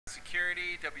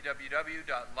security,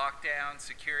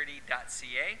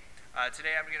 www.lockdownsecurity.ca.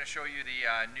 Today I'm going to show you the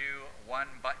new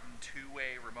one-button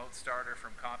two-way remote starter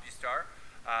from Compustar.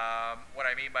 What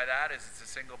I mean by that is it's a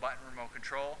single-button remote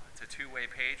control. It's a two-way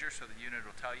pager, so the unit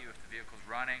will tell you if the vehicle's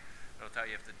running. It'll tell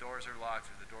you if the doors are locked,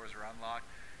 if the doors are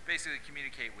unlocked. Basically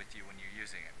communicate with you when you're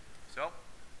using it. So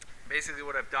basically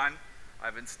what I've done,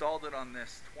 I've installed it on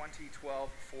this 2012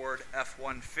 Ford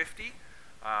F150.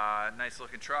 Nice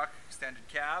looking truck, extended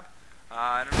cab.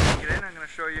 And I'm going to get in, I'm going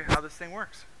to show you how this thing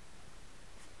works.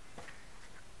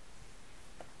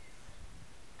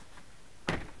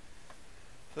 So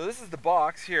this is the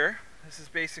box here. This is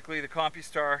basically the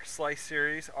Compustar Slice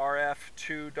Series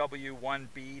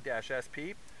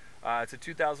RF-2W1B-SP. It's a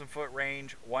 2,000 foot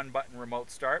range, one button remote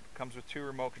start. Comes with two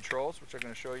remote controls, which I'm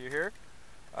going to show you here.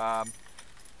 So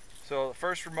the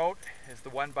first remote is the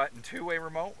one button two-way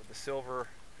remote with the silver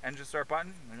engine start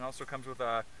button, and it also comes with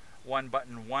a one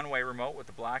button one-way remote with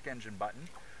the black engine button.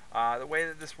 The way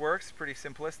that this works is pretty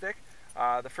simplistic.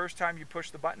 The first time you push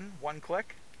the button, one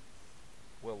click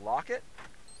will lock it.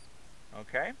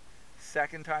 Okay.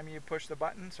 Second time you push the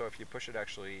button, so if you push it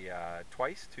actually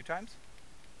twice, two times,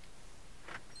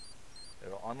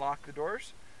 it'll unlock the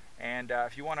doors. And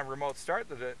if you want to remote start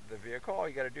the vehicle, all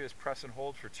you got to do is press and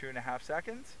hold for 2.5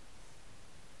 seconds.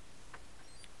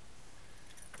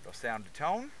 It'll sound a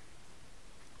tone,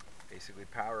 basically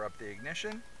power up the ignition,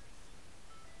 and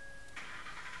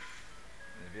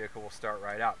the vehicle will start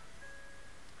right up.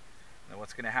 Then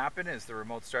what's going to happen is the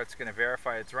remote start's going to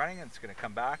verify it's running, and it's going to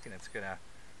come back and it's going to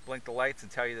blink the lights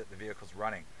and tell you that the vehicle's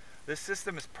running. This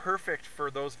system is perfect for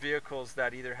those vehicles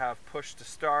that either have push to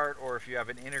start, or if you have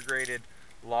an integrated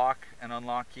lock and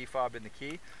unlock key fob in the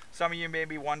key. Some of you may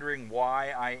be wondering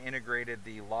why I integrated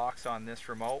the locks on this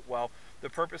remote. Well, the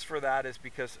purpose for that is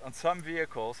because on some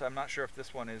vehicles, I'm not sure if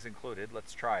this one is included,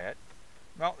 let's try it.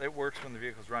 No, it works when the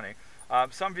vehicle's running.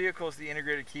 Some vehicles, the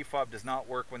integrated key fob does not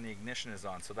work when the ignition is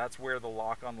on, so that's where the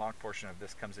lock-unlock portion of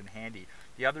this comes in handy.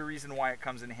 The other reason why it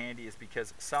comes in handy is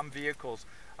because some vehicles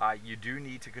you do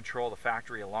need to control the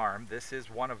factory alarm. This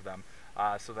is one of them,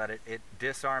 so that it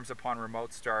disarms upon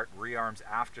remote start, rearms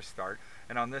after start.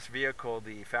 And on this vehicle,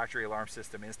 the factory alarm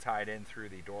system is tied in through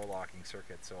the door locking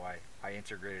circuit, so I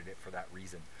integrated it for that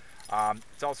reason.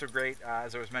 It's also great,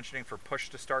 as I was mentioning, for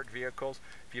push-to-start vehicles,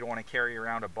 if you don't want to carry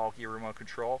around a bulky remote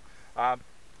control.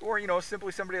 Or, you know,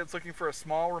 simply somebody that's looking for a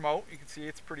small remote. You can see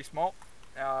it's pretty small.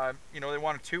 You know, they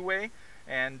want a two-way,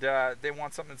 and they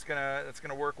want something that's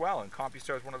gonna work well, and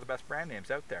Compustar is one of the best brand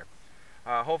names out there.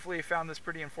 Hopefully you found this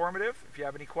pretty informative. If you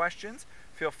have any questions,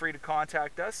 feel free to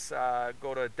contact us.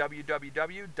 Go to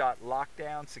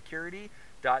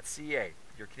www.lockdownsecurity.ca,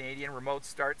 your Canadian remote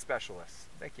start specialist.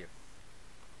 Thank you.